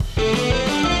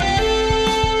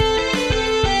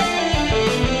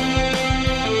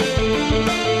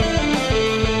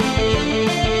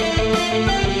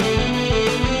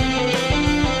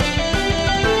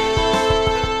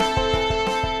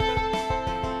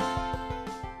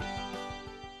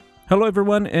Hello,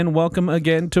 everyone, and welcome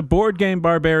again to Board Game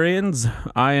Barbarians.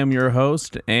 I am your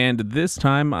host, and this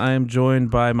time I am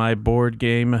joined by my board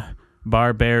game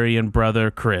barbarian brother,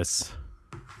 Chris.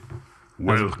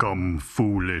 Welcome,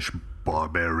 foolish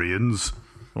barbarians.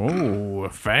 Oh,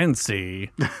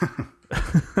 fancy.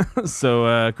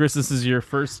 So, Chris, this is your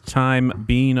first time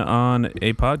being on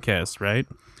a podcast, right?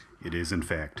 It is, in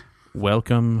fact.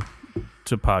 Welcome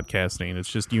to podcasting.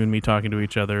 It's just you and me talking to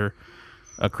each other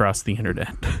across the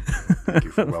internet. Thank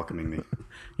you for welcoming me.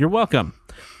 You're welcome.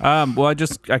 Well, I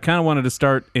kind of wanted to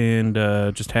start and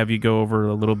just have you go over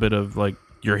a little bit of like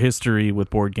your history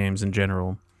with board games in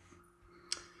general.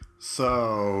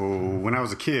 So, when I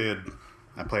was a kid,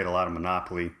 I played a lot of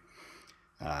Monopoly.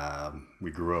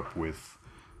 We grew up with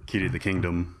Key to the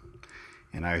Kingdom,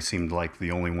 and I seemed like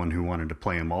the only one who wanted to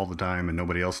play them all the time, and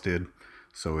nobody else did.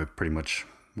 So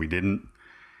we didn't.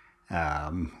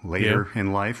 Later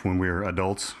in life, when we were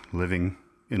adults living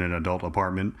in an adult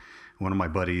apartment, one of my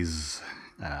buddies,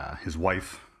 his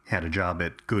wife had a job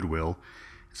at Goodwill,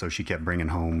 so she kept bringing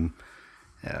home,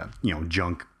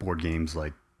 junk board games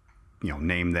like,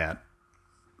 name that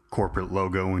corporate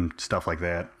logo and stuff like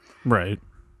that. Right.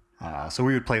 So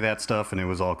we would play that stuff, and it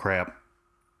was all crap,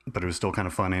 but it was still kind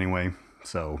of fun anyway.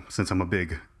 So since I'm a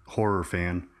big horror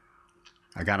fan,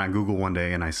 I got on Google one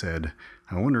day and I said,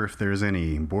 I wonder if there's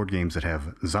any board games that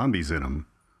have zombies in them.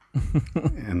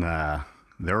 And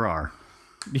there are.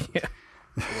 Yeah.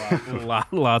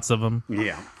 Lots of them.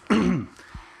 Yeah.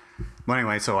 But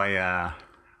anyway, so I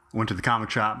went to the comic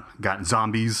shop, got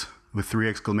zombies with 3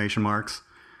 exclamation marks,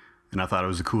 and I thought it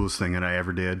was the coolest thing that I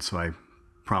ever did. So I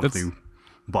promptly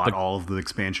bought all of the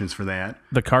expansions for that.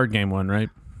 The card game one, right?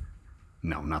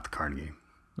 No, not the card game.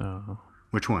 Oh.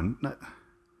 Which one?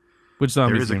 Which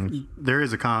zombies game? There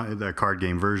is a card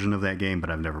game version of that game, but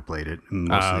I've never played it.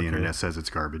 Most of the internet says it's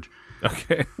garbage.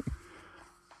 Okay.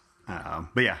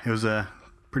 But yeah, it was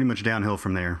pretty much downhill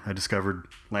from there. I discovered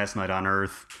Last Night on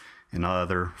Earth and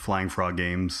other Flying Frog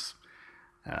games.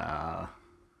 Yeah,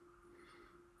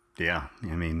 I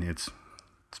mean, it's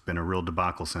been a real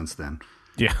debacle since then.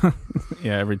 Yeah.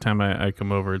 Yeah, every time I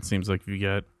come over, it seems like you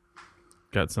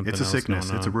got something. It's a else sickness.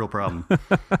 going on. It's a real problem.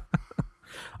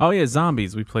 Oh, yeah,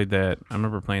 zombies. We played that. I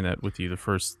remember playing that with you the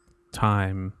first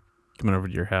time coming over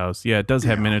to your house. Yeah, it does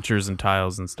have miniatures and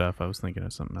tiles and stuff. I was thinking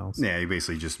of something else. Yeah, you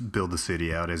basically just build the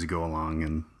city out as you go along,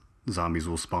 and zombies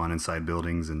will spawn inside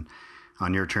buildings. And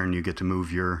on your turn, you get to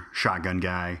move your shotgun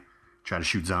guy, try to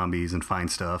shoot zombies and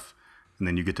find stuff. And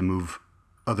then you get to move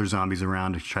other zombies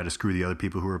around to try to screw the other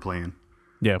people who are playing.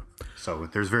 Yeah. So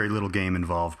there's very little game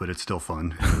involved, but it's still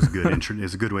fun. It was good.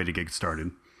 It's a good way to get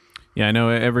started. Yeah, I know.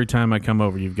 Every time I come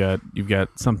over, you've got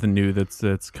something new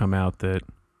that's come out that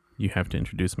you have to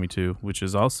introduce me to, which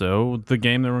is also the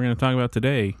game that we're going to talk about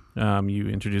today. You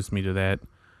introduced me to that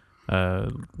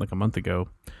like a month ago,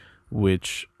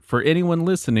 which for anyone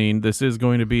listening, this is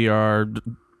going to be our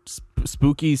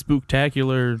spooky,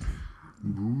 spooktacular.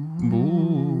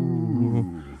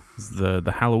 Ooh. It's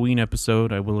the Halloween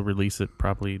episode. I will release it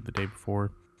probably the day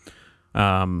before.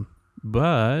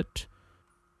 But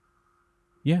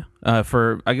yeah, I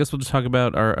guess we'll just talk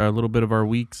about a little bit of our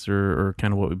weeks or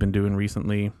kind of what we've been doing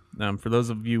recently. For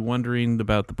those of you wondering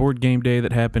about the board game day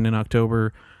that happened in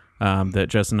October, that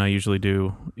Justin and I usually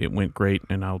do, it went great,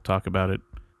 and I'll talk about it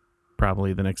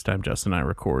probably the next time Justin and I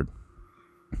record.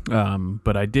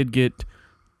 But I did get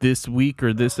this week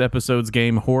or this episode's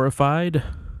game Horrified.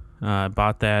 I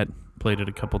bought that, played it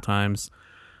a couple times,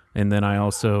 and then I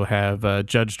also have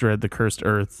Judge Dredd: The Cursed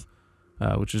Earth,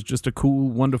 which is just a cool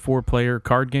 1 to 4 player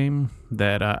card game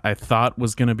that I thought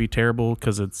was going to be terrible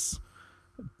because it's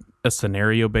a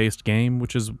scenario based game,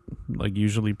 which is like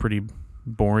usually pretty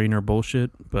boring or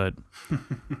bullshit. But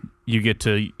you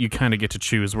kind of get to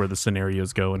choose where the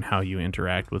scenarios go and how you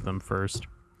interact with them first.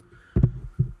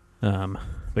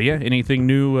 But yeah, anything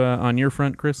new on your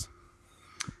front, Chris?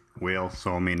 Well,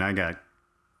 so I mean,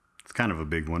 it's kind of a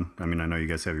big one. I mean, I know you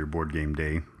guys have your board game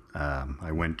day.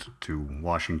 I went to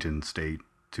Washington State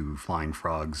to Flying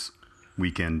Frogs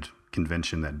weekend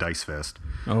convention at Dice Fest.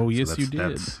 Oh, yes, you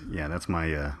did. That's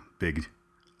my big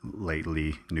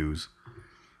lately news.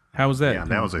 How was that? Yeah,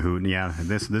 that was a hoot. Yeah,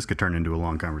 this could turn into a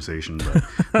long conversation, but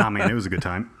nah, man, it was a good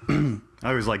time. I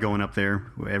always like going up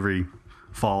there. Every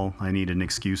fall, I need an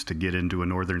excuse to get into a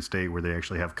northern state where they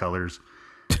actually have colors.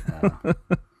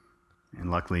 And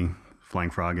luckily, Flying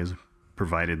Frog has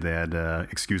provided that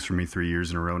excuse for me 3 years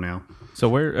in a row now.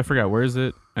 So I forgot, where is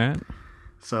it at?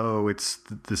 So it's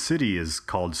the city is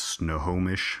called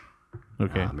Snohomish.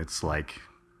 Okay. It's like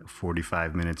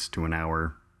 45 minutes to an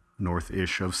hour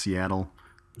north-ish of Seattle.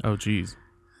 Oh, geez.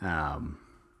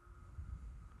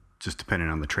 just depending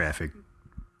on the traffic.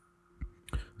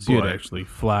 So you'd actually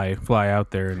fly out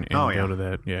there and go to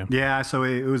that. Yeah. Yeah, so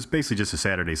it was basically just a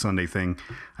Saturday, Sunday thing.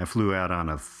 I flew out on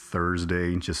a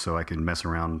Thursday just so I could mess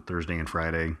around Thursday and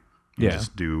Friday. And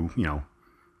just do,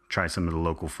 try some of the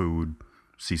local food,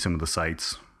 see some of the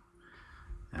sights.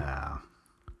 But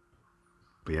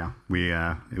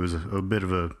yeah, it was a bit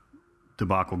of a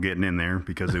debacle getting in there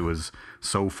because it was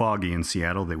so foggy in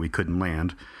Seattle that we couldn't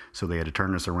land. So they had to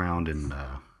turn us around and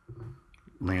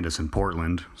land us in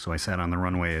Portland. So I sat on the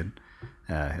runway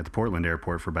at the Portland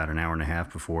airport for about an hour and a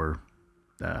half before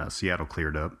Seattle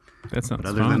cleared up. That sounds But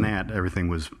other fun. than that, everything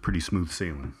was pretty smooth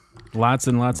sailing. Lots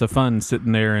and lots of fun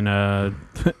sitting there in a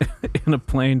in a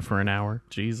plane for an hour.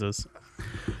 Jesus.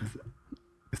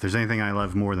 If there's anything I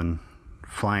love more than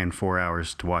flying 4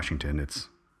 hours to Washington, it's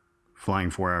flying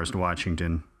 4 hours to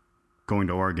Washington, going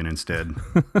to Oregon instead,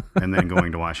 and then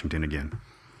going to Washington again.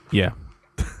 Yeah,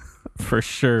 for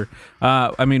sure.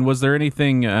 Was there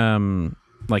anything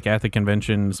like at the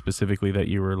convention specifically that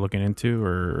you were looking into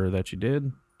or that you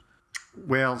did?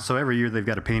 Well, so every year they've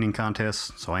got a painting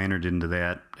contest, so I entered into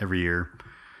that every year.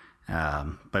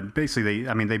 But basically,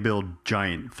 they build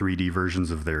giant 3D versions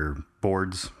of their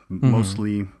boards,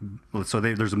 mostly. So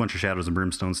there's a bunch of Shadows and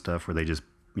Brimstone stuff where they just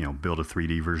build a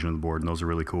 3D version of the board, and those are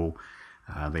really cool.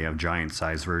 They have giant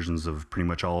size versions of pretty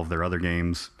much all of their other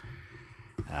games.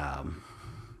 I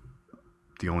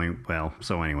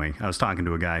was talking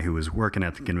to a guy who was working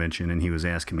at the convention, and he was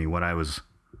asking me what I was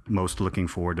most looking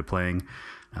forward to playing.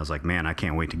 I was like, man, I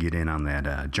can't wait to get in on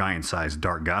that giant-sized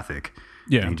Dark Gothic.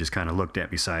 Yeah. And he just kind of looked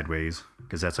at me sideways,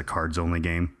 because that's a cards-only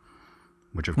game,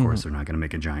 which, of course, they're not going to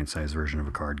make a giant-sized version of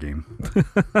a card game.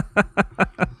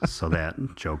 So that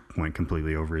joke went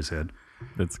completely over his head.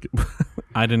 That's good.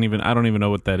 I don't even know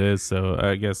what that is, so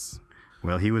I guess...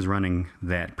 Well, he was running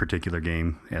that particular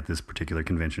game at this particular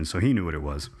convention, so he knew what it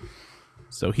was.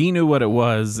 So he knew what it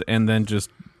was, and then just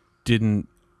didn't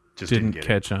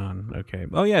catch on. Okay.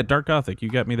 Oh yeah, Dark Gothic. You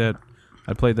got me that.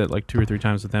 I played that like 2 or 3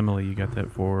 times with Emily. You got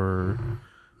that for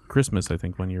Christmas, I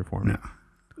think, one year for me. No,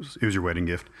 it was your wedding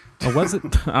gift. Oh, was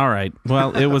it? All right.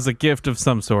 Well, it was a gift of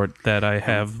some sort that I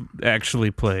have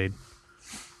actually played,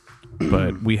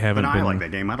 but we haven't. But I like that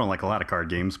game. I don't like a lot of card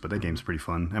games, but that game's pretty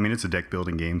fun. It's a deck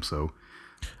building game, so.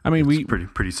 It's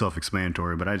pretty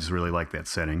self-explanatory, but I just really like that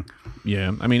setting.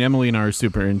 Yeah, Emily and I are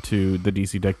super into the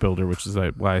DC Deck Builder, which is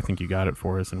why I think you got it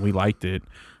for us, and we liked it.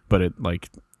 But it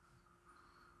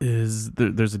there's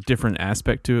a different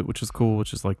aspect to it, which is cool,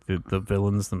 which is like the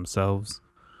villains themselves.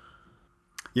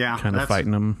 Yeah, kind of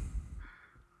fighting them.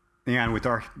 Yeah, and with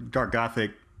Dark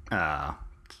Gothic,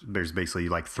 there's basically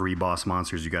like 3 boss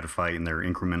monsters you got to fight, and they're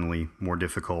incrementally more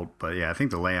difficult. But yeah, I think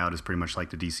the layout is pretty much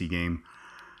like the DC game.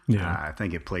 Yeah, I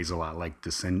think it plays a lot like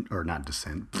Ascension.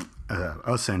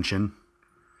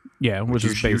 Yeah, which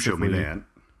is you showed me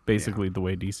basically the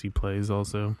way DC plays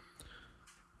also.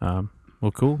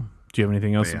 Well, cool. Do you have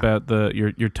anything else about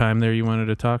your time there you wanted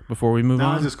to talk before we move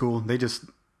on? No, it's just cool. They just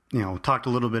talked a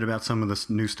little bit about some of this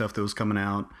new stuff that was coming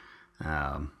out.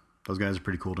 Those guys are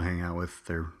pretty cool to hang out with.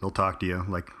 They'll talk to you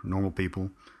like normal people.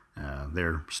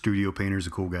 Their studio painter's a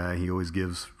cool guy. He always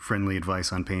gives friendly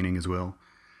advice on painting as well.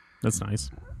 That's nice.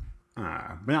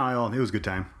 But no, it was a good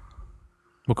time.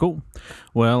 Well, cool.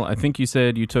 Well, I think you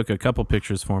said you took a couple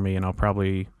pictures for me, and I'll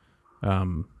probably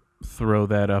throw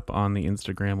that up on the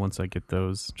Instagram once I get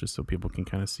those, just so people can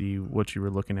kind of see what you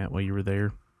were looking at while you were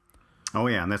there. Oh,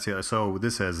 yeah, and so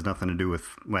this has nothing to do with,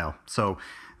 so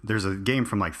there's a game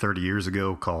from like 30 years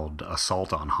ago called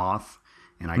Assault on Hoth,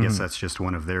 and I guess that's just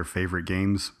one of their favorite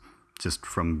games, just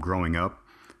from growing up.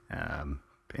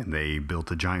 And they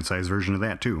built a giant-sized version of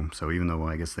that, too. So even though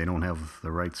I guess they don't have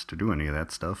the rights to do any of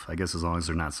that stuff, I guess as long as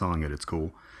they're not selling it, it's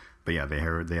cool. But yeah, they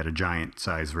had a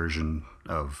giant-sized version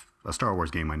of a Star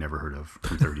Wars game I never heard of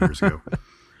from 30 years ago.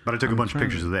 But I took a bunch of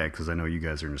pictures of that because I know you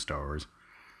guys are into Star Wars.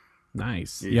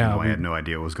 Nice. I had no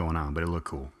idea what was going on, but it looked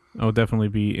cool. I'll definitely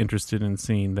be interested in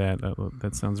seeing that.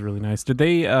 That sounds really nice. Did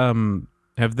they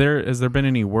has there been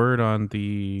any word on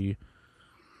the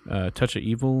Touch of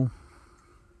Evil?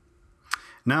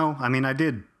 No, I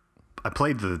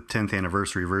played the 10th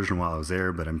anniversary version while I was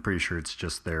there, but I'm pretty sure it's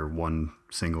just their one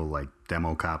single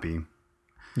demo copy.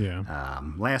 Yeah.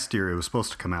 Last year it was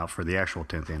supposed to come out for the actual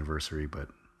 10th anniversary, but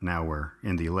now we're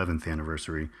in the 11th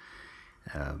anniversary.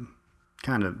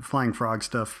 Kind of Flying Frog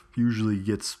stuff usually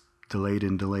gets delayed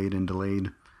and delayed and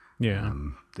delayed. Yeah.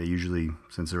 They usually,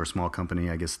 since they're a small company,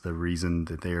 I guess the reason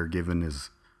that they are given is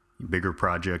bigger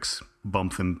projects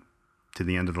bump them to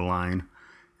the end of the line.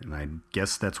 And I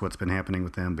guess that's what's been happening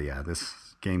with them. But yeah, this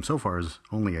game so far is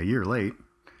only a year late.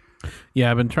 Yeah,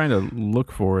 I've been trying to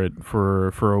look for it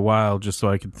for a while just so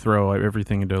I could throw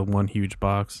everything into one huge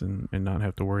box and not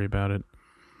have to worry about it.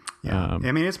 Yeah,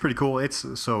 I mean it's pretty cool. It's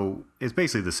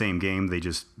basically the same game. They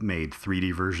just made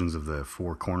 3D versions of the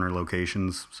 4 corner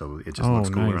locations, so it just looks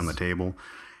cooler on the table.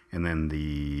 And then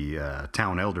the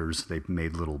town elders, they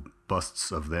made little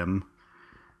busts of them.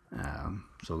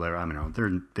 So they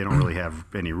don't really have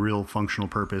any real functional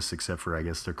purpose except for I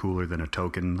guess they're cooler than a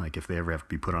token. Like if they ever have to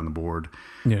be put on the board,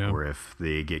 or if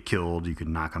they get killed, you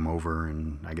can knock them over,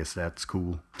 and I guess that's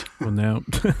cool. Well, now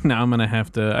I'm gonna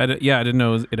have to. I didn't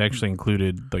know it actually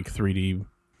included like 3D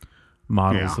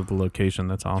models of the location.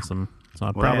 That's awesome. So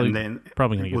I'm probably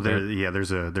gonna get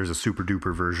that. There's a super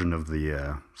duper version of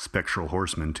the Spectral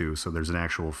Horseman too. So there's an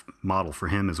actual model for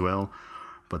him as well.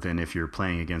 But then if you're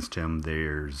playing against him,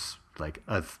 there's like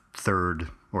a third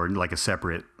or like a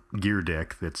separate gear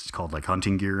deck that's called like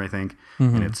hunting gear, I think.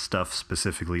 Mm-hmm. And it's stuff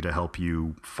specifically to help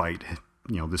you fight,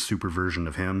 the super version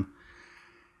of him.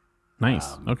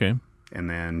 Nice. Okay. And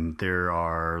then there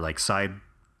are like side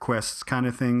quests kind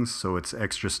of things. So it's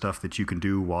extra stuff that you can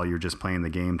do while you're just playing the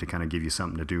game to kind of give you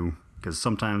something to do. Because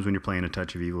sometimes when you're playing A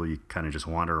Touch of Evil, you kind of just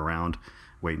wander around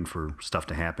waiting for stuff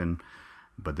to happen.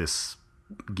 But this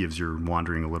gives your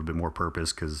wandering a little bit more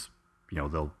purpose because I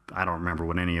don't remember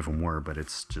what any of them were, but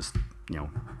it's just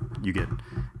you get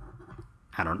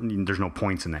there's no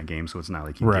points in that game, so it's not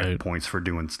like you get points for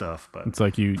doing stuff, but it's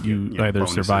like you either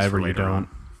survive or you don't on.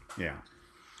 Yeah,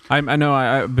 I know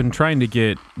I've been trying to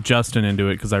get Justin into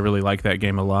it because I really like that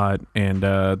game a lot, and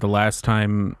the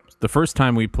first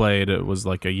time we played, it was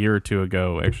like a year or two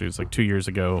ago. Actually, it was like 2 years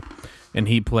ago, and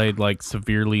he played like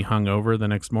severely hungover the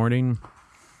next morning.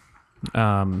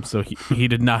 So he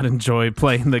did not enjoy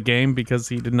playing the game because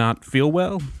he did not feel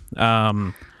well.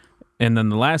 And then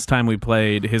the last time we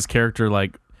played, his character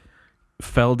like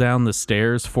fell down the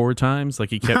stairs 4 times. Like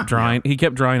he kept drawing, he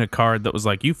kept drawing a card that was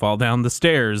like, "You fall down the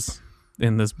stairs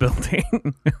in this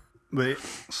building." But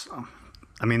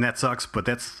I mean that sucks. But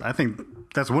I think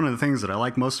that's one of the things that I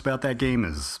like most about that game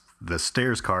is the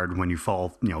stairs card. When you fall,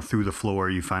 through the floor,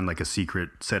 you find like a secret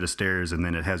set of stairs, and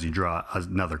then it has you draw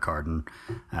another card and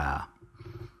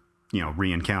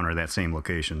re-encounter that same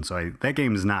location. So that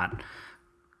game is not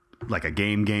like a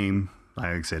game. Like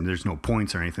I said, there's no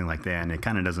points or anything like that, and it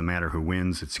kind of doesn't matter who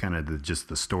wins. It's kind of just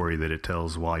the story that it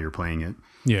tells while you're playing it.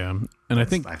 Yeah, and I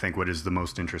think what is the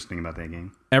most interesting about that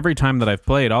game. Every time that I've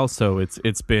played, also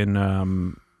it's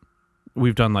been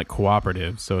we've done like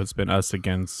cooperative, so it's been us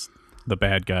against the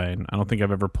bad guy, and I don't think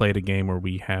I've ever played a game where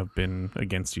we have been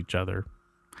against each other.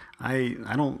 I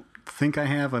don't think I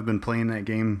have. I've been playing that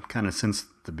game kind of since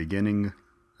the beginning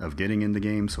of getting in the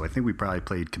game, so I think we probably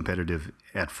played competitive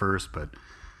at first, but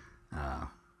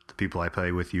the people I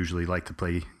play with usually like to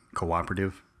play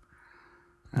cooperative.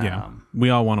 Yeah, we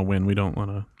all want to win. We don't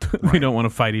want to. We don't want to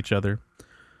fight each other.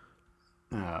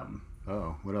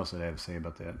 What else did I have to say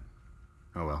about that?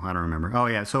 Oh, well, I don't remember. Oh,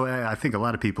 yeah. So I think a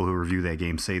lot of people who review that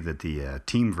game say that the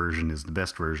team version is the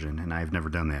best version, and I've never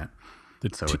done that.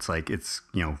 It's like it's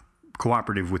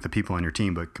cooperative with the people on your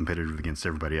team, but competitive against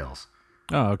everybody else.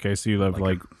 Oh, okay. So you have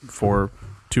like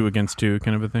 2 against 2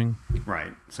 kind of a thing?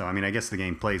 Right. So, I mean, I guess the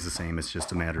game plays the same. It's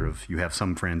just a matter of you have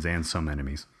some friends and some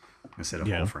enemies instead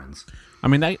of all friends. I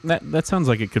mean, that sounds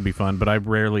like it could be fun, but I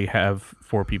rarely have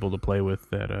 4 people to play with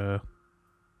that...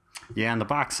 Yeah, and the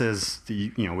box says,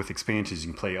 with expansions,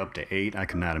 you can play up to 8. I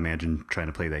could not imagine trying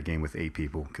to play that game with 8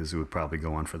 people because it would probably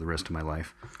go on for the rest of my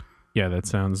life. Yeah, that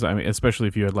sounds... I mean, especially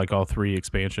if you had like all 3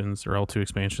 expansions or all 2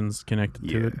 expansions connected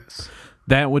to it.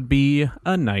 That would be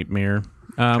a nightmare.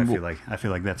 I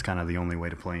feel like that's kind of the only way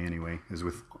to play anyway, is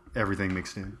with everything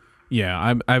mixed in.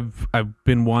 Yeah, I've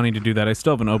been wanting to do that. I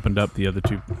still haven't opened up the other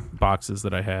 2 boxes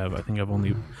that I have. I think I've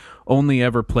only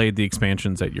ever played the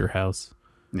expansions at your house.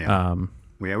 Yeah.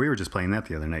 Yeah, we were just playing that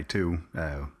the other night too.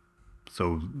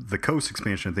 So the Coast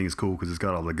expansion I think is cool because it's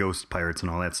got all the ghost pirates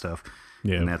and all that stuff.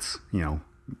 Yeah, and that's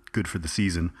good for the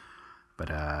season.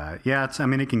 But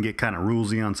it can get kind of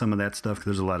rulesy on some of that stuff because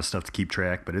there's a lot of stuff to keep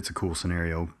track. But it's a cool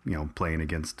scenario, playing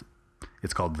against.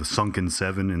 It's called the Sunken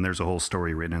Seven, and there's a whole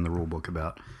story written in the rule book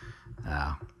about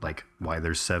like why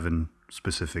there's 7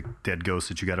 specific dead ghosts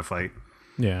that you got to fight.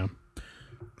 Yeah.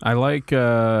 I like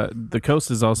the Coast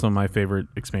is also my favorite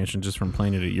expansion just from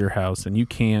playing it at your house, and you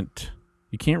can't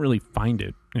really find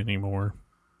it anymore.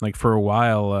 Like for a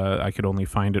while, I could only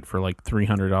find it for like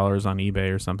 $300 on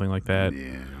eBay or something like that.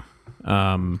 Yeah.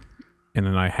 And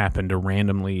then I happened to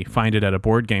randomly find it at a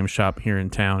board game shop here in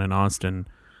town in Austin,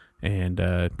 and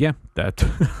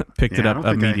that picked it up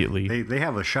immediately. They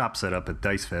have a shop set up at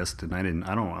Dice Fest, and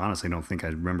I honestly don't think I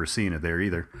remember seeing it there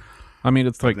either. I mean,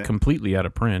 it's like completely out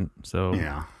of print. So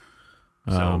yeah,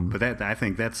 But that I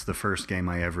think that's the first game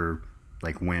I ever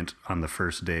like went on the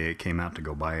first day it came out to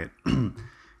go buy it.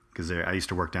 Because I used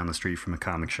to work down the street from a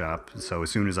comic shop. So as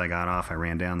soon as I got off, I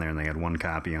ran down there and they had one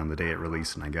copy on the day it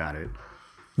released, and I got it.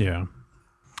 Yeah.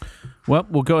 Well,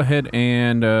 we'll go ahead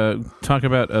and talk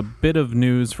about a bit of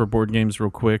news for board games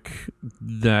real quick.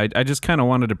 I just kind of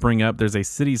wanted to bring up, there's a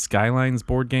City Skylines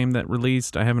board game that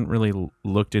released. I haven't really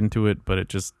looked into it, but it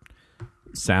just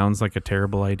sounds like a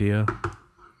terrible idea.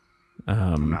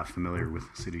 I'm not familiar with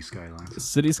City Skylines.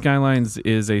 City Skylines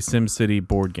is a SimCity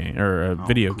board game, or a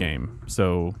video game.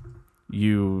 So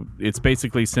it's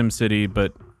basically SimCity,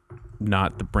 but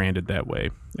not branded that way.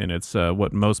 And it's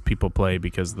what most people play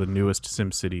because the newest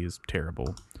SimCity is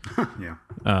terrible. Yeah.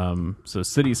 So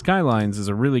City Skylines is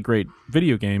a really great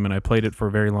video game, and I played it for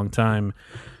a very long time.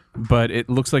 But it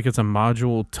looks like it's a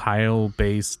module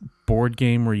tile-based board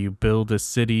game where you build a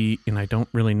city, and I don't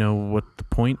really know what the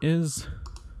point is.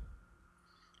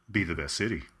 Be the best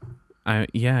city. I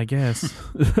guess.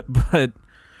 But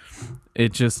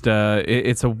it just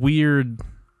it's a weird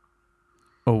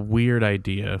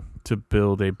idea to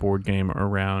build a board game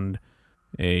around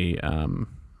a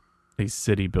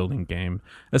city building game,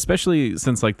 especially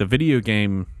since like the video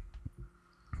game,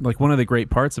 like one of the great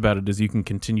parts about it is you can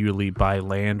continually buy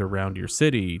land around your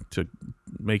city to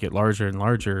make it larger and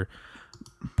larger,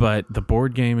 but the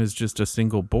board game is just a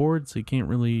single board, so you can't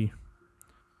really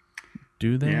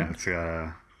do that.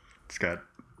 Yeah, it's got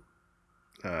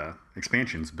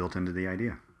expansions built into the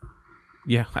idea.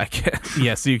 Yeah, I guess.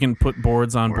 Yeah, so you can put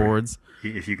boards on boards.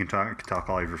 If you can talk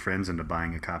all of your friends into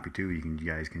buying a copy too, you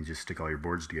guys can just stick all your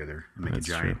boards together and make a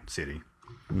giant city.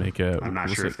 I'm not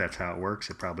sure if that's how it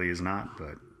works. It probably is not,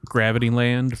 but Gravity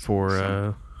Land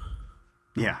for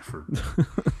for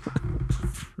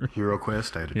Hero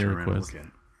Quest. I had to turn around and look at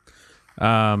it.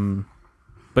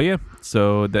 But yeah,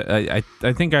 so I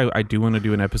think I do want to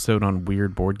do an episode on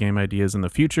weird board game ideas in the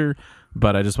future,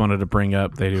 but I just wanted to bring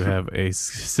up they do have a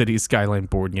City Skyline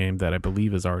board game that I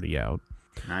believe is already out.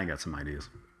 I got some ideas.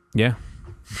 Yeah,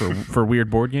 for weird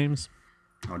board games.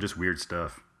 Oh, just weird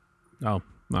stuff. Oh,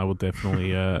 I will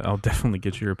definitely I'll definitely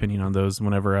get your opinion on those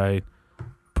whenever I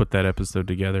put that episode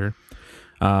together.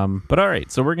 But all right,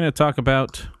 so we're going to talk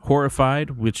about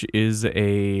Horrified, which is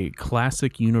a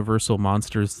classic Universal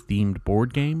Monsters themed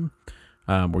board game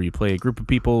where you play a group of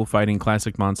people fighting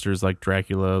classic monsters like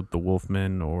Dracula, the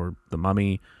Wolfman, or the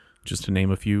Mummy, just to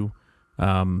name a few.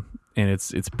 And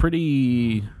it's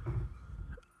pretty.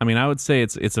 I mean, I would say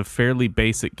it's a fairly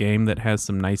basic game that has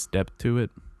some nice depth to it,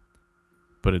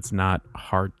 but it's not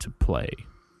hard to play.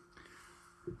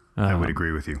 I would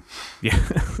agree with you. Yeah,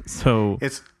 so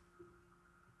it's.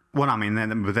 Well, I mean,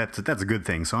 but that's a good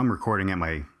thing. So I'm recording at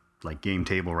my game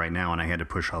table right now, and I had to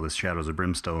push all this Shadows of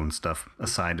Brimstone stuff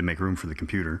aside to make room for the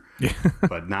computer. Yeah.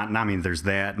 But not. I mean, there's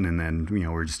that, and then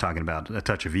we're just talking about A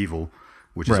Touch of Evil,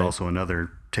 which is also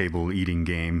another table eating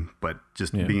game. But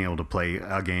just being able to play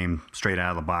a game straight out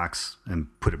of the box and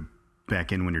put it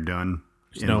back in when you're done.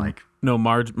 There's no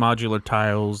modular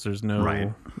tiles. There's no.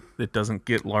 Right. It doesn't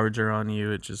get larger on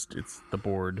you. It's the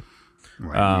board.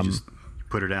 Right. You just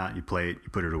put it out, you play it, you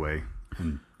put it away,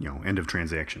 and end of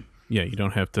transaction. Yeah, you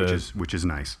don't have to, which is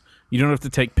nice. You don't have to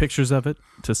take pictures of it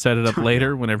to set it up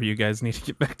later whenever you guys need to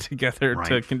get back together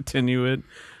to continue it.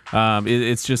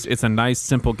 It's a nice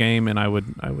simple game, and I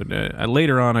would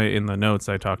later on in the notes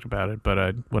I talked about it, but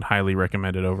I would highly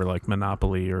recommend it over like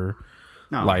Monopoly or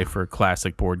Life or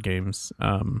classic board games.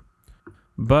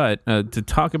 But to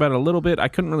talk about it a little bit, I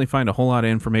couldn't really find a whole lot of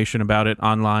information about it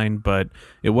online, but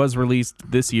it was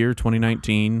released this year,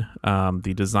 2019.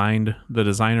 The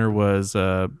designer was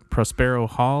Prospero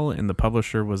Hall, and the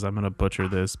publisher was, I'm going to butcher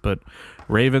this, but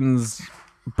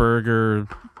Ravensburger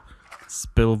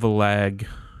Spielverlag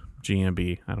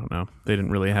GmbH. I don't know. They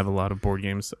didn't really have a lot of board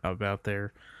games out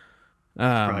there.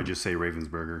 Probably just say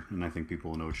Ravensburger, and I think people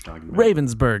will know what you're talking about.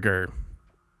 Ravensburger.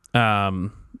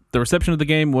 The reception of the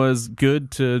game was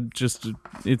good to just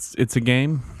it's a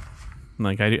game.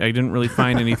 Like I didn't really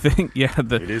find anything. Yeah,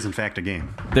 it is in fact a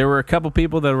game. There were a couple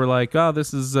people that were like, "Oh,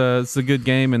 this is it's a good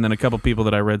game," and then a couple people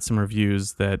that I read some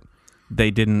reviews that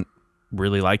they didn't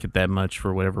really like it that much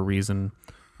for whatever reason.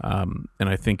 And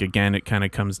I think again it kind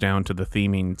of comes down to the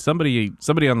theming.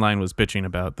 Somebody online was bitching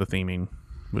about the theming,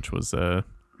 which was I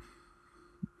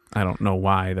don't know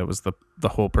why. That was the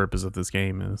whole purpose of this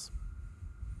game is.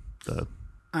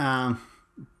 So I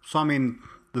mean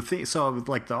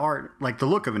the art, like the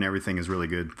look of it and everything is really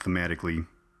good thematically.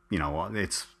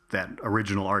 It's that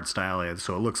original art style,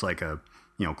 so it looks like a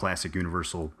classic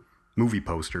Universal movie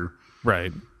poster.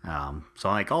 Right. So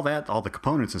like all the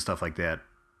components and stuff like that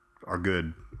are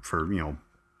good for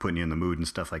putting you in the mood and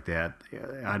stuff like that.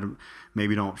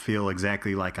 Maybe don't feel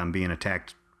exactly like I'm being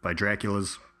attacked by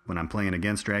Draculas when I'm playing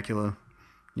against Dracula.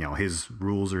 His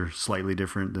rules are slightly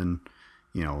different than,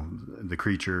 the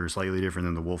creature, slightly different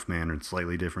than the Wolfman, or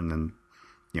slightly different than,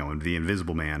 the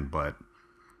Invisible Man. But,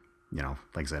 like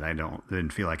I said,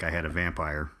 didn't feel like I had a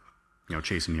vampire,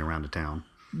 chasing me around the town.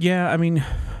 Yeah, I mean,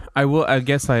 I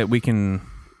guess we can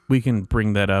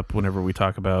bring that up whenever we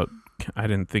talk about. I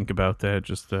didn't think about that.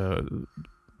 Just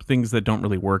things that don't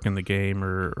really work in the game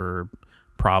or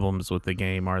problems with the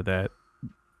game are that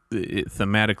it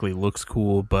thematically looks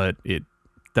cool, but it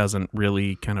doesn't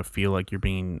really kind of feel like you're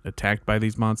being attacked by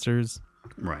these monsters.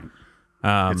 Right.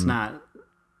 It's not.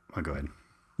 Oh, go ahead.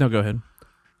 No, go ahead.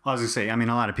 I was going to say, I mean,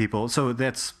 a lot of people. So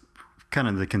that's kind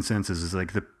of the consensus is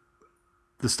like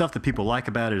the stuff that people like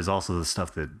about it is also the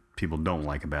stuff that people don't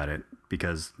like about it,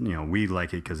 because, we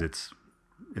like it because it's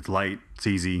light, it's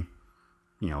easy,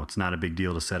 it's not a big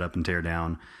deal to set up and tear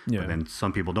down. Yeah. But then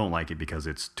some people don't like it because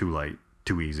it's too light,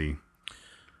 too easy.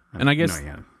 And I guess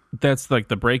that's like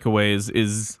the breakaways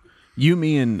is you,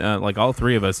 me, and like all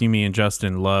three of us, you, me, and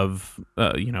Justin love,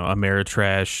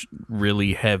 Ameritrash,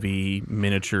 really heavy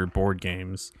miniature board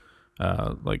games,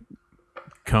 like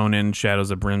Conan,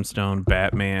 Shadows of Brimstone,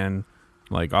 Batman.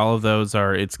 Like all of those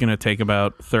it's going to take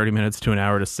about 30 minutes to an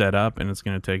hour to set up, and it's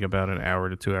going to take about an hour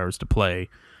to 2 hours to play.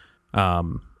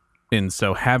 And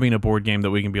so having a board game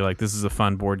that we can be like, this is a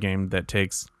fun board game that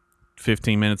takes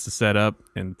 15 minutes to set up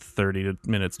and 30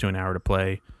 minutes to an hour to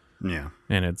play. Yeah.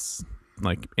 And it's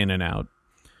like in and out.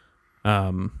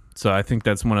 So I think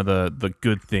that's one of the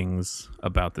good things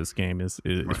about this game is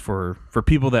right. for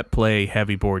people that play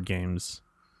heavy board games,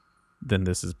 then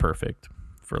this is perfect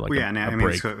for like a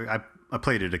break. I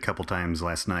played it a couple times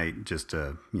last night just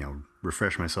to,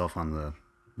 refresh myself on the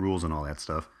rules and all that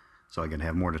stuff so I can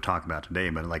have more to talk about today.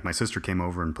 But like my sister came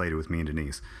over and played it with me and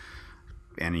Denise.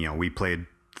 And, we played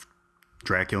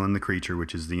Dracula and the Creature,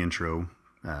 which is the intro,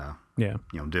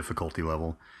 difficulty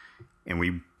level. And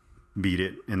we beat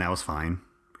it, and that was fine.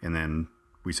 And then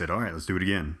we said, all right, let's do it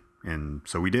again. And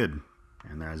so we did.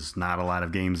 And there's not a lot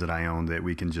of games that I own that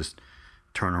we can just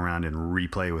turn around and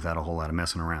replay without a whole lot of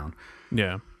messing around.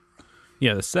 Yeah.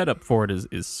 Yeah, the setup for it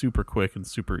is super quick and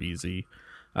super easy.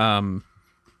 Kind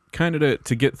of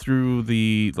to get through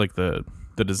the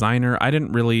designer, I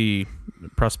didn't really...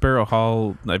 Prospero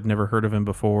Hall, I've never heard of him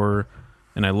before,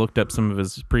 and I looked up some of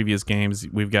his previous games.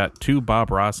 We've got 2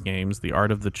 Bob Ross games, The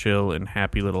Art of the Chill and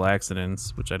Happy Little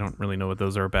Accidents, which I don't really know what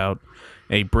those are about,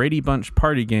 a Brady Bunch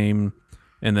party game,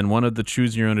 and then one of the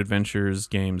Choose Your Own Adventures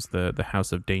games, the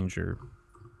House of Danger.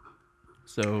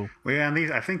 So... Well, yeah,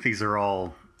 and I think these are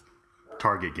all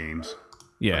Target games.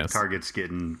 Yes. Like Target's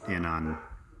getting in on,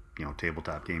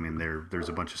 tabletop gaming. There's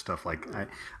a bunch of stuff like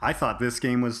I thought this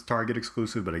game was Target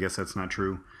exclusive, but I guess that's not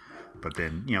true. But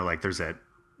then, like there's that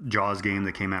Jaws game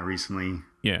that came out recently.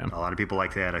 Yeah. A lot of people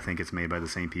like that. I think it's made by the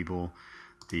same people.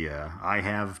 I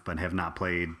have, but have not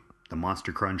played the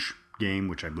Monster Crunch game,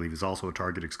 which I believe is also a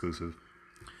Target exclusive.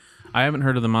 I haven't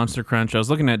heard of the Monster Crunch. I was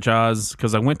looking at Jaws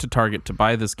because I went to Target to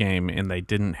buy this game, and they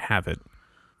didn't have it.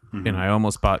 Mm-hmm. And I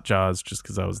almost bought Jaws just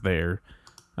because I was there.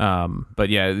 But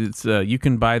yeah, it's you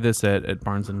can buy this at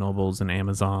Barnes & Nobles and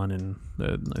Amazon, and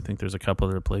I think there's a couple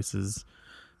other places.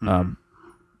 Mm-hmm.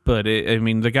 But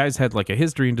the guys had like a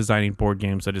history in designing board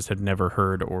games I just had never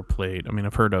heard or played. I mean,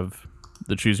 I've heard of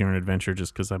the Choose Your Own Adventure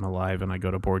just because I'm alive and I go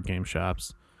to board game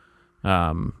shops.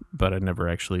 But I never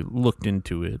actually looked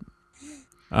into it.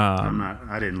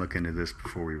 I didn't look into this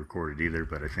before we recorded either,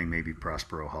 but I think maybe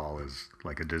Prospero Hall is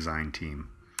like a design team.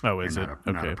 Oh, is it?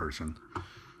 Okay. Not a person.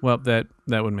 Well, that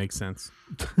would make sense.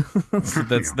 So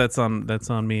that's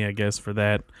on me, I guess, for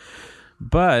that.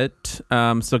 But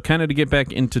so kind of to get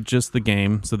back into just the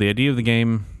game. So the idea of the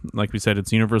game, like we said,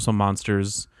 it's universal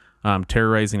monsters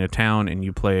terrorizing a town, and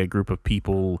you play a group of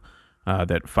people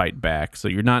that fight back. So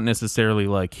you're not necessarily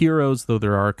like heroes, though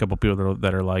there are a couple people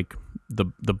that are like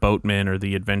the boatman or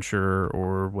the adventurer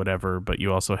or whatever. But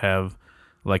you also have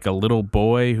like a little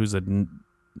boy who's a newsie.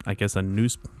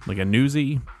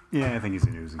 Yeah, I think he's a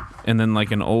newsie. And then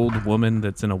like an old woman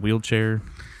that's in a wheelchair.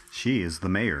 She is the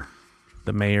mayor.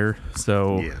 The mayor.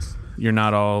 So yes. You're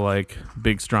not all like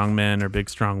big strong men or big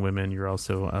strong women. You're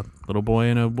also a little boy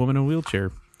and a woman in a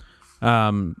wheelchair.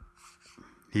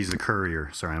 He's the courier.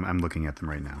 Sorry, I'm looking at them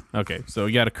right now. Okay, so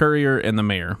you got a courier and the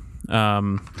mayor.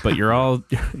 But you're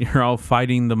all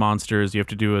fighting the monsters. You have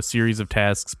to do a series of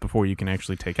tasks before you can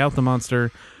actually take out the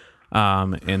monster.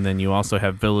 And then you also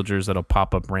have villagers that'll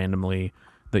pop up randomly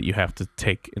that you have to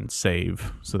take and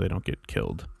save so they don't get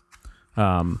killed.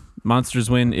 Monsters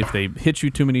win if they hit you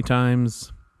too many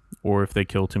times or if they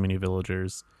kill too many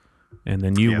villagers. and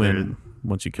then you Yeah, win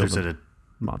once you kill There's the a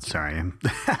monster. sorry, I'm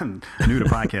new to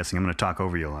podcasting. I'm going to talk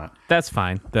over you a lot. That's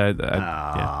fine.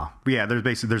 Yeah. But yeah,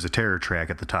 there's a terror track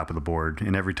at the top of the board,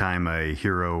 and every time a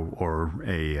hero or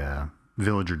a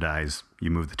villager dies,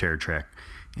 you move the terror track,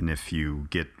 and if you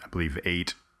get, I believe,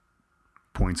 8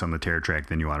 points on the terror track,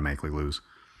 then you automatically lose.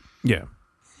 Yeah.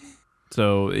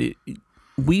 So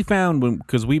we found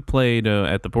because we played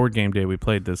at the board game day, we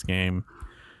played this game,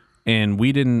 and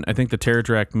we didn't. I think the terror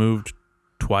track moved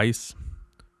twice.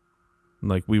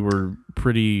 Like, we were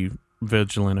pretty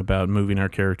vigilant about moving our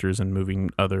characters and moving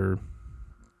other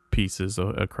pieces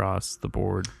across the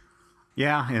board.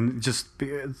 Yeah, and just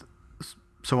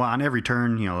so on every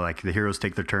turn, like the heroes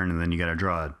take their turn, and then you got to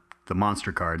draw the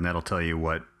monster card, and that'll tell you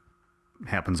what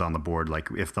happens on the board, like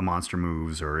if the monster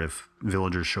moves or if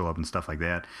villagers show up and stuff like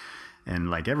that.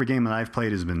 And like every game that I've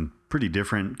played has been pretty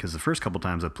different, because the first couple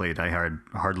times I played, I had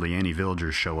hardly any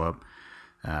villagers show up.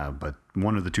 But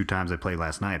one of the 2 times I played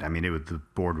last night, I mean, the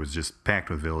board was just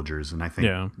packed with villagers, and I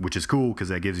think, which is cool because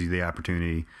that gives you the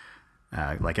opportunity.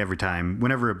 Like every time,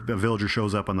 whenever a villager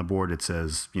shows up on the board, it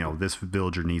says, this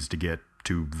villager needs to get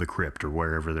to the crypt or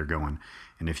wherever they're going.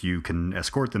 And if you can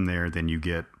escort them there, then you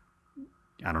get,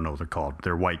 I don't know what they're called.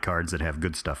 They're white cards that have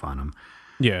good stuff on them.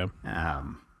 Yeah.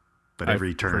 But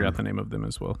every turn, I forgot the name of them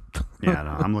as well. Yeah,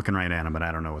 no, I'm looking right at them, but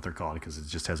I don't know what they're called because it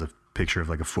just has a picture of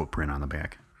like a footprint on the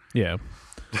back. Yeah.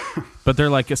 But they're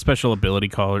like a special ability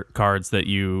cards that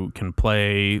you can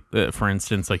play. For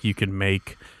instance, like you can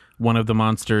make one of the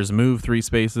monsters move 3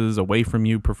 spaces away from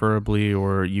you, preferably,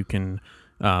 or you can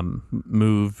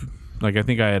move. Like, I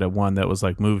think I had one that was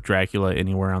like move Dracula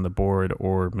anywhere on the board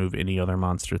or move any other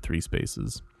monster 3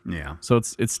 spaces. Yeah. So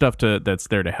it's stuff that's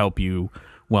there to help you,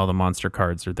 while the monster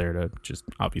cards are there to just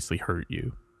obviously hurt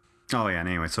you. Oh yeah. And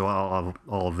anyway, so all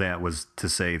of that was to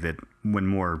say that when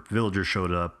more villagers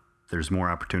showed up, there's more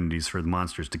opportunities for the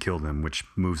monsters to kill them, which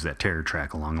moves that terror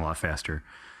track along a lot faster.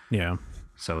 Yeah.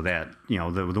 So that,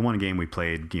 the one game we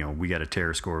played, we got a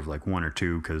terror score of like 1 or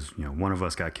 2 because, one of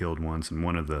us got killed once and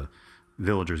one of the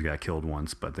villagers got killed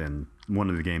once. But then one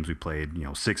of the games we played,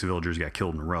 6 villagers got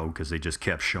killed in a row because they just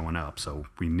kept showing up. So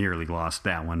we nearly lost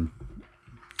that one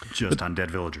just on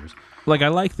dead villagers. Like, I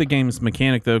like the game's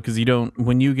mechanic, though, because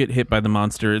when you get hit by the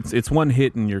monster, it's one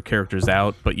hit and your character's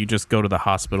out, but you just go to the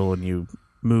hospital and you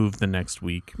move the next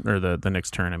week, or the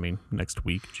next turn. I mean, next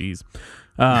week. Jeez.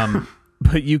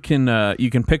 But you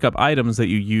can pick up items that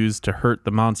you use to hurt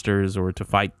the monsters or to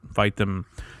fight them,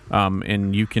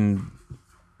 and you can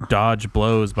dodge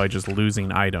blows by just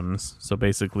losing items. So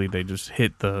basically, they just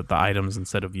hit the items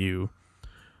instead of you,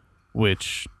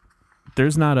 which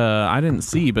there's not I didn't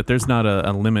see, but there's not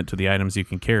a limit to the items you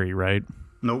can carry, right?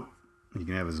 Nope. You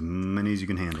can have as many as you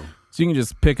can handle. So you can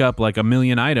just pick up like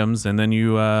 1,000,000 items, and then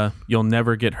you'll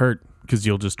never get hurt because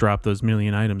you'll just drop those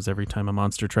 1,000,000 items every time a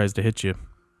monster tries to hit you.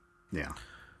 Yeah,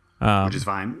 which is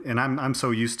fine. And I'm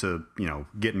so used to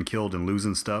getting killed and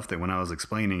losing stuff that when I was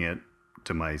explaining it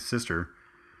to my sister,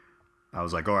 I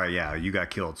was like, all right, yeah, you got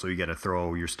killed, so you got to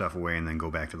throw your stuff away and then go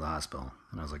back to the hospital.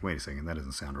 And I was like, wait a second, that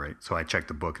doesn't sound right. So I checked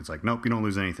the book. It's like, nope, you don't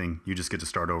lose anything. You just get to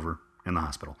start over in the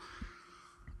hospital.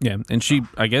 Yeah, and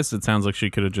I guess it sounds like she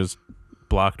could have just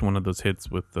blocked one of those hits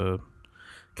with the,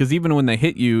 because even when they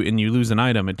hit you and you lose an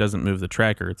item, it doesn't move the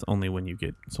tracker. It's only when you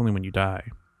die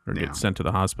or get sent to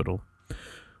the hospital.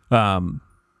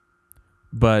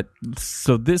 But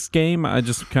so this game, I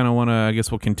just kind of want to, I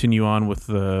guess we'll continue on with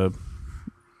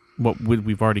what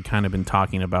we've already kind of been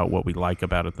talking about, what we like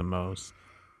about it the most.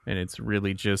 And it's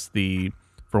really just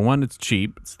for one, it's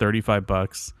cheap. It's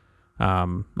 $35.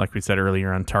 Like we said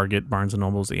earlier, on Target, Barnes &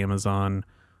 Noble's, Amazon.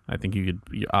 I think you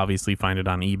obviously find it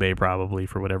on eBay probably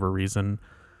for whatever reason.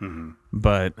 Mm-hmm.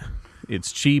 But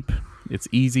it's cheap. It's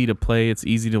easy to play. It's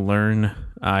easy to learn.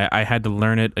 I had to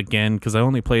learn it again because I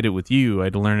only played it with you. I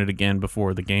had to learn it again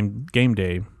before the game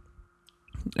day.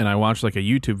 And I watched like a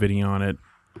YouTube video on it,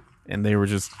 and they were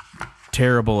just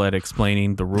terrible at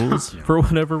explaining the rules for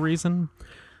whatever reason.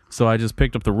 So I just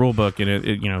picked up the rule book, and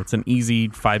it's an easy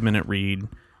 5-minute read,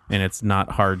 and it's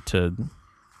not hard to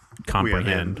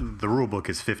comprehend. Yeah, the rule book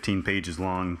is 15 pages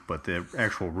long, but the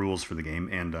actual rules for the game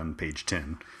end on page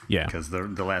 10. Yeah. Because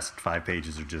the last 5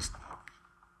 pages are just,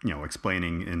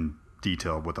 explaining in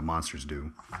detail what the monsters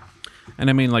do. And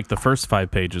I mean, like, the first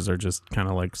 5 pages are just kind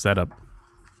of like setup.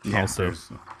 Yeah, also.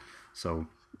 So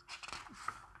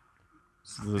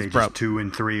pages 2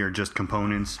 and 3 are just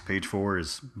components. Page 4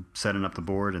 is setting up the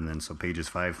board, and then so pages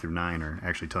 5 through 9 are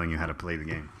actually telling you how to play the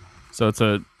game. So it's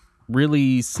a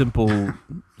really simple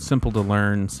to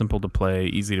learn, simple to play,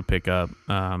 easy to pick up.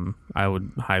 I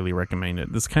would highly recommend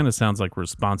it. This kind of sounds like we're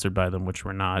sponsored by them, which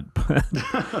we're not.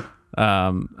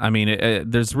 I mean,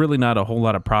 there's really not a whole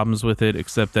lot of problems with it,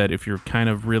 except that if you're kind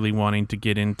of really wanting to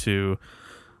get into,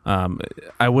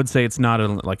 I would say it's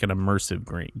not like an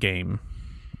immersive game.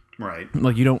 Right.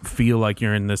 Like, you don't feel like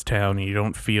you're in this town, and you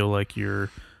don't feel like you're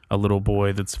a little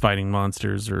boy that's fighting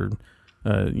monsters, or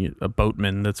a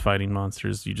boatman that's fighting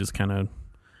monsters. You just kind of,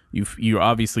 you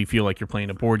obviously feel like you're playing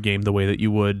a board game the way that you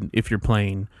would if you're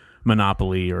playing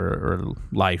Monopoly or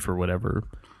Life or whatever.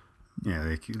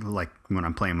 Yeah, like when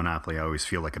I'm playing Monopoly, I always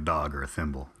feel like a dog or a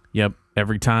thimble. Yep,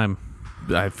 every time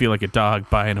I feel like a dog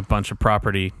buying a bunch of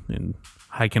property and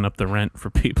hiking up the rent for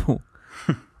people.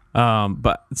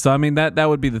 But so I mean that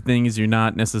would be the thing, is you're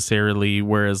not necessarily,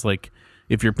 whereas like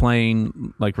if you're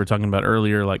playing like we're talking about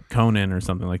earlier, like Conan or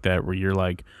something like that, where you're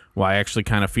like, well, I actually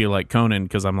kind of feel like Conan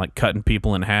because I'm like cutting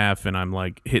people in half and I'm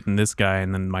like hitting this guy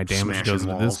and then my damage Smashing goes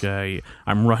into walls. this guy.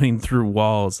 I'm running through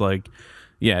walls. Like,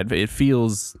 yeah, it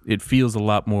feels a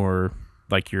lot more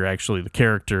like you're actually the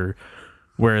character.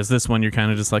 Whereas this one, you're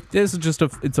kind of just like, this is just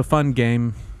it's a fun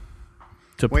game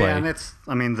to play. Well, yeah,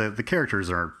 and the characters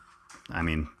are,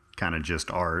 kind of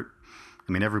just art.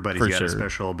 I mean, everybody's got a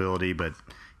special ability, but,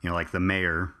 like the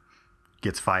mayor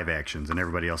gets 5 actions and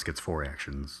everybody else gets 4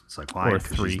 actions. It's like, why?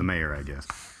 Because she's the mayor, I guess.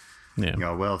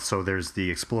 Yeah. Well, so there's the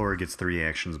explorer gets 3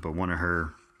 actions, but one of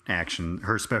her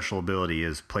special ability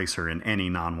is place her in any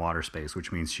non-water space,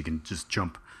 which means she can just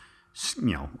jump,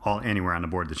 anywhere on the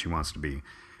board that she wants to be.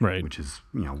 Right. Which is,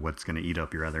 what's going to eat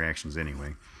up your other actions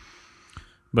anyway.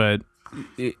 But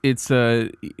it's a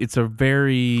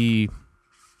very,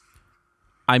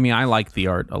 I mean, I like the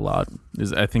art a lot.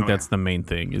 I think that's the main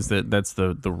thing. That's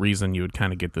the reason you would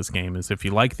kind of get this game, is if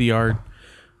you like the art.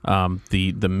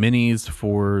 The minis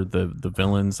for the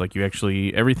villains, like you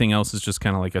actually, everything else is just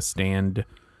kind of like a standy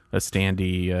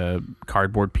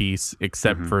cardboard piece,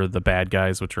 except for the bad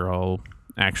guys, which are all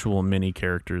actual mini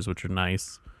characters, which are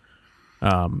nice.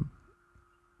 But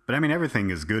I mean, everything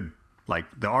is good. Like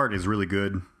the art is really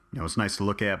good. It's nice to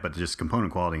look at, but just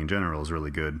component quality in general is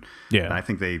really good. Yeah, and I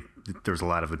think there's a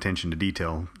lot of attention to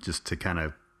detail just to kind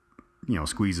of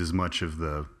squeeze as much of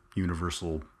the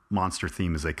universal monster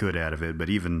theme as they could out of it. But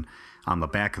even on the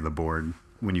back of the board,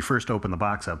 when you first open the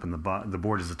box up and the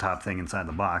board is the top thing inside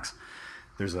the box,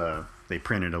 they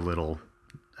printed a little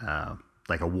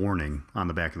like a warning on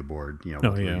the back of the board,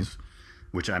 please,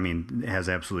 which I mean has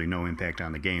absolutely no impact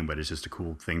on the game, but it's just a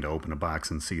cool thing to open a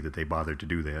box and see that they bothered to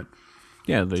do that.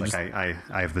 Yeah,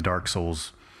 I have the Dark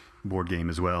Souls board game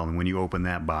as well, and when you open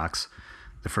that box,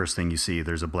 the first thing you see,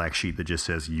 there's a black sheet that just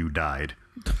says "You died."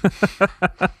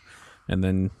 And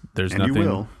then there's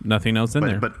nothing else in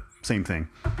there. But same thing.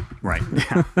 Right.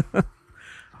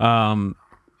 Yeah.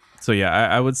 So yeah,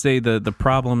 I would say the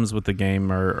problems with the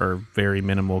game are very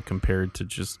minimal compared to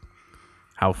just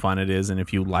how fun it is. And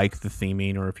if you like the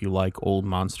theming, or if you like old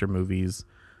monster movies,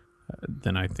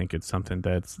 then I think it's something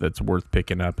that's worth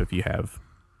picking up if you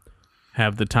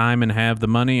have the time and have the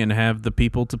money and have the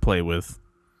people to play with.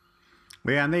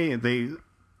 Well, yeah, and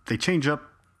they change up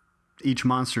each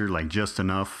monster like just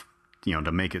enough,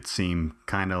 to make it seem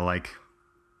kind of like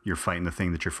you're fighting the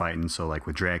thing that you're fighting. So like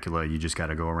with Dracula, you just got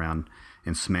to go around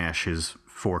and smash his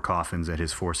 4 coffins at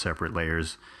his 4 separate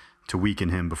layers to weaken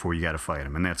him before you got to fight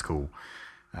him, and that's cool.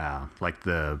 Like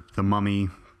the mummy,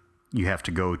 you have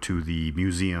to go to the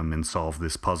museum and solve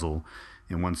this puzzle,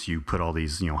 and once you put all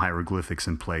these hieroglyphics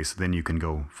in place, then you can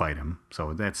go fight him.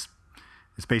 So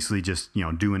it's basically just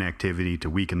do an activity to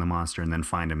weaken the monster and then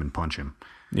find him and punch him.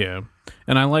 Yeah,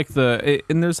 and I like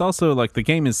and there's also like the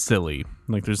game is silly.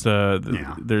 Like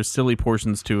there's silly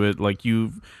portions to it. Like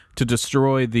to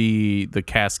destroy the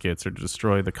caskets or to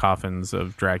destroy the coffins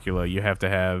of Dracula, you have to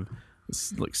have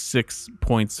like 6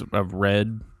 points of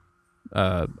red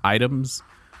items.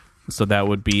 So that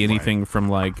would be anything from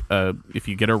like if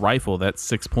you get a rifle, that's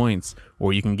 6 points,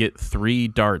 or you can get 3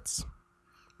 darts,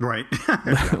 right,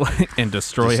 and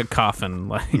destroy a coffin.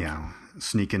 Like,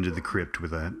 sneak into the crypt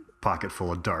with a pocket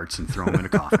full of darts and throw them in a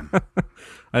coffin.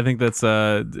 I think that's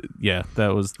that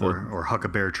was or huck a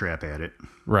bear trap at it.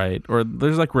 Right. Or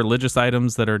there's like religious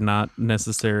items that are not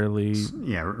necessarily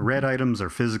red items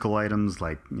are physical items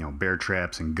like bear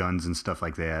traps and guns and stuff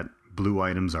like that. Blue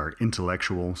items are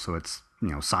intellectual, so it's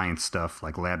science stuff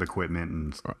like lab equipment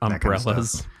and umbrellas. That kind of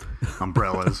stuff.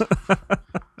 Umbrellas. For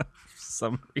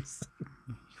some reason.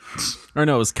 Or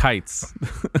no, it was kites.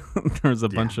 There's a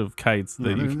bunch of kites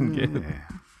that you can get. Yeah.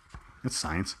 It's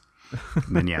science.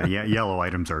 And then yellow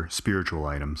items are spiritual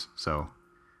items. So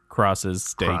crosses,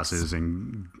 stakes,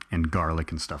 and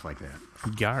garlic and stuff like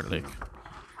that. Garlic.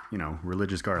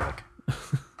 Religious garlic.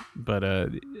 But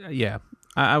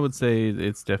I would say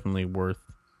it's definitely worth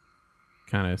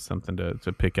kind of something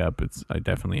to pick up. I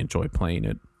definitely enjoy playing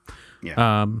it.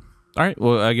 Yeah. All right.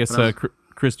 Well, I guess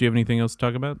Chris, do you have anything else to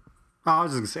talk about? Oh, I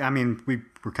was just gonna say, I mean,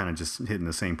 we're kind of just hitting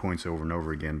the same points over and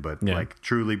over again, but like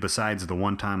truly, besides the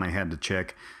one time I had to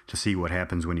check to see what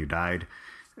happens when you died,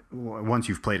 once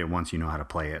you've played it once, you know how to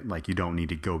play it. Like, you don't need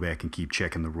to go back and keep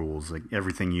checking the rules. Like,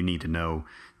 everything you need to know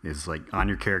is like on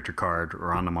your character card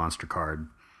or on the monster card,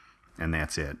 and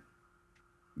that's it.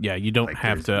 Yeah, you don't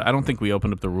have to. I don't think we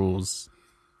opened up the rules.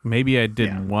 Maybe I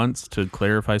did once to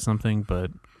clarify something,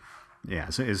 but yeah,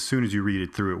 so as soon as you read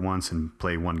it through it once and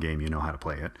play one game, you know how to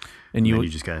play it. And then you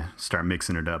just got to start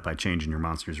mixing it up by changing your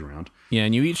monsters around. Yeah,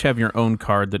 and you each have your own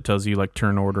card that tells you like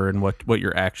turn order and what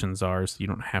your actions are, so you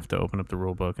don't have to open up the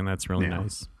rule book, and that's really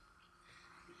nice.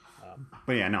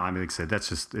 But yeah, no, I mean, like I said,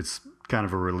 it's kind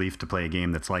of a relief to play a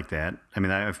game that's like that. I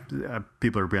mean,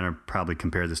 people are going to probably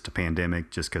compare this to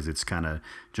Pandemic just because it's kind of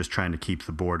just trying to keep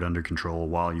the board under control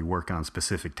while you work on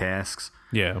specific tasks.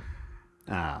 Yeah.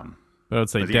 But I would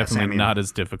say definitely not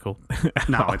as difficult.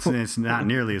 No, it's not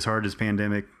nearly as hard as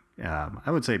Pandemic. I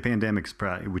would say Pandemic's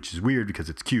probably, which is weird because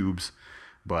it's cubes,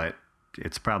 but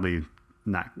it's probably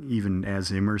not even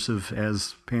as immersive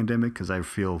as Pandemic because I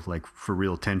feel like for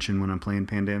real tension when I'm playing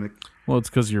Pandemic. Well, it's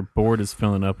because your board is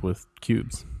filling up with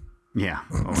cubes. Yeah.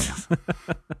 Oh,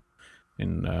 yeah.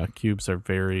 And cubes are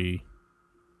very...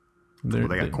 Well,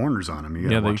 they got corners on them. You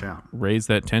got to watch out. Raise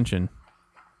that tension.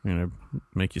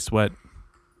 Make you sweat.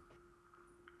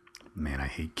 Man, I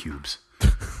hate cubes.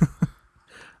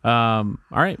 All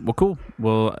right. Well, cool.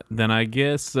 Well, then I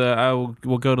guess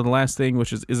we'll go to the last thing,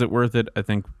 which is it worth it? I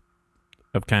think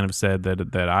I've kind of said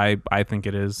that I think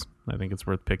it is. I think it's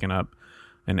worth picking up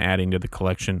and adding to the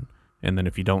collection. And then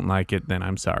if you don't like it, then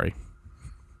I'm sorry.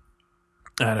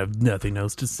 I have nothing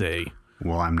else to say.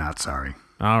 Well, I'm not sorry.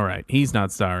 All right. He's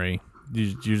not sorry.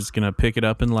 You're just going to pick it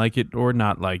up and like it or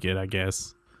not like it, I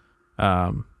guess.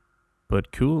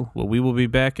 But cool. Well, we will be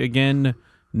back again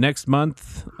next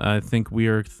month. I think we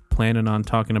are planning on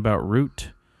talking about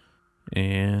Root.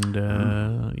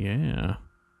 And, yeah.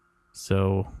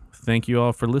 So, thank you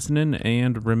all for listening.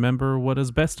 And remember what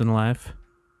is best in life.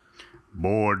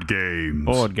 Board games.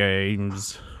 Board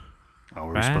games. Oh,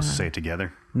 we're supposed to say it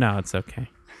together? No, it's okay.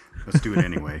 Let's do it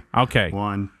anyway. Okay.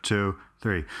 1, 2,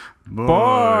 3.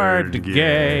 Board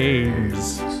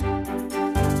games.